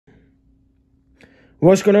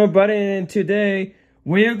What's going on, everybody? And today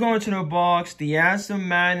we're going to the box the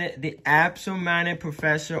Absent-Minded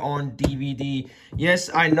Professor on DVD. Yes,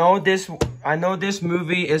 I know this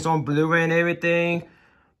movie is on Blu-ray and everything,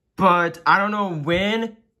 but I don't know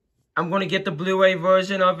when I'm gonna get the Blu-ray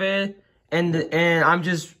version of it. And I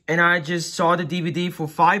just saw the DVD for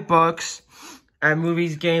 $5 at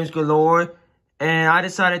Movies Games Galore. And I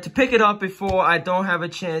decided to pick it up before didn't have a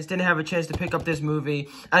chance to pick up this movie,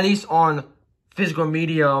 at least on physical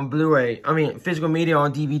media on Blu-ray. Physical media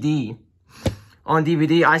on DVD.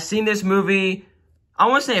 I've seen this movie, I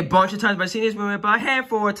won't say a bunch of times, but I've seen this movie about a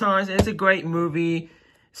handful of times. It's a great movie.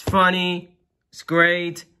 It's funny. It's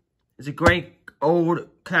great. It's a great old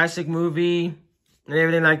classic movie and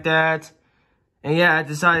everything like that. And yeah, I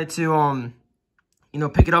decided to,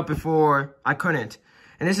 pick it up before I couldn't.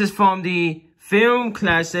 And this is from the film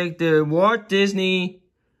classic, the Walt Disney,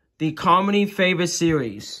 the Comedy Favorite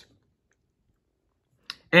series.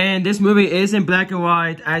 And this movie is in black and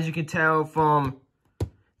white, as you can tell from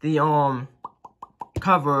the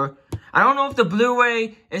cover. I don't know if the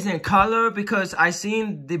Blu-ray is in color, because I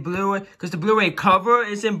seen the Blu-ray, because the Blu-ray cover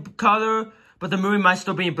is in color, but the movie might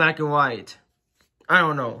still be in black and white. I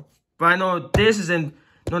don't know. But I know this is the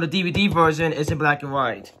DVD version is in black and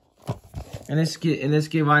white. And let's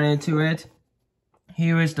get right into it.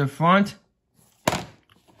 Here is the front,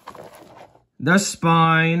 the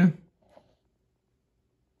spine,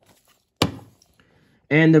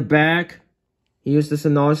 and the back. Here's the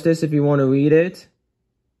synopsis if you want to read it.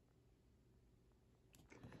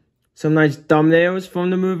 Some nice thumbnails from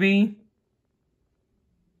the movie.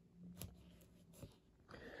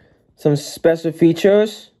 Some special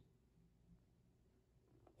features.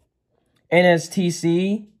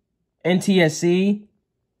 NTSC,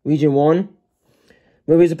 Region 1.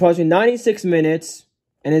 Movie is approximately 96 minutes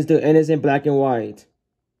and is in black and white.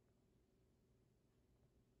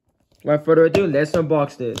 Without further ado, let's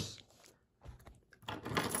unbox this.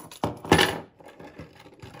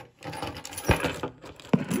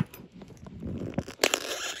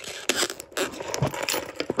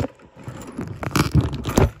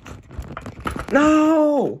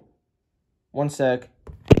 No! One sec.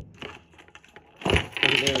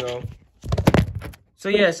 Okay, there we go. So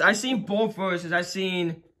yes, I've seen both versions. I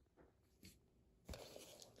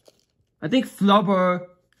think Flubber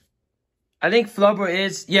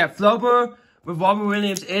with Robin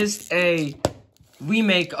Williams is a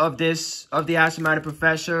remake of the Absent-Minded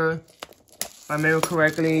Professor, if I remember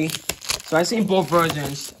correctly. So I've seen both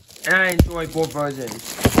versions, and I enjoy both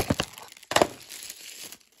versions.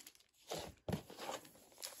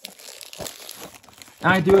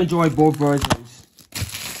 I do enjoy both versions.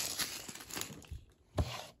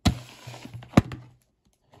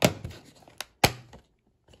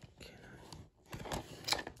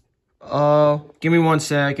 Give me one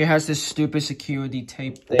sec. It has this stupid security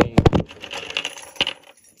tape thing.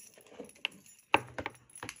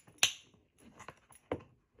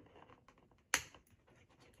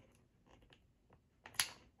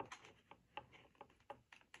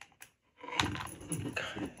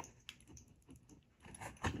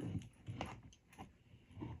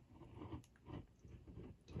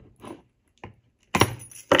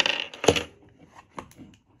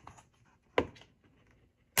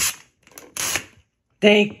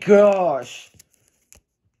 Thank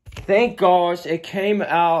gosh, it came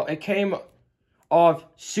off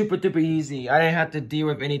super duper easy. I didn't have to deal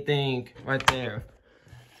with anything right there.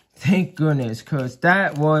 Thank goodness, cause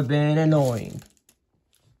that would have been annoying.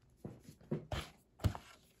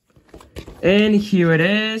 And here it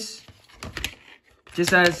is.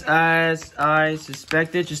 Just as I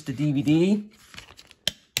suspected, just the DVD.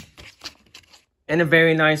 In a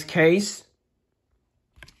very nice case.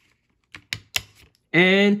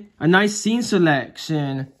 And a nice scene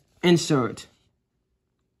selection insert.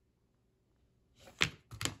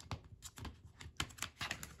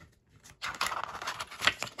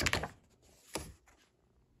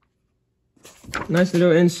 Nice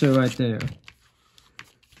little insert right there.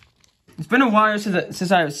 It's been a while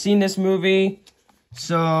since I've seen this movie,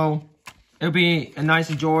 so it'll be a nice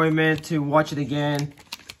enjoyment to watch it again.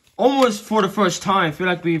 Almost for the first time. I feel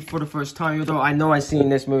like for the first time, even though I know I've seen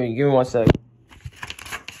this movie. Give me one sec.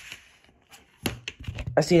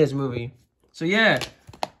 I seen this movie. So yeah,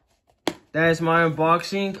 that is my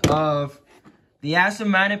unboxing of the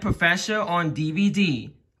Absent-Minded Professor on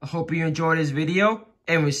DVD. I hope you enjoyed this video,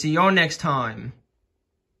 and we'll see y'all next time.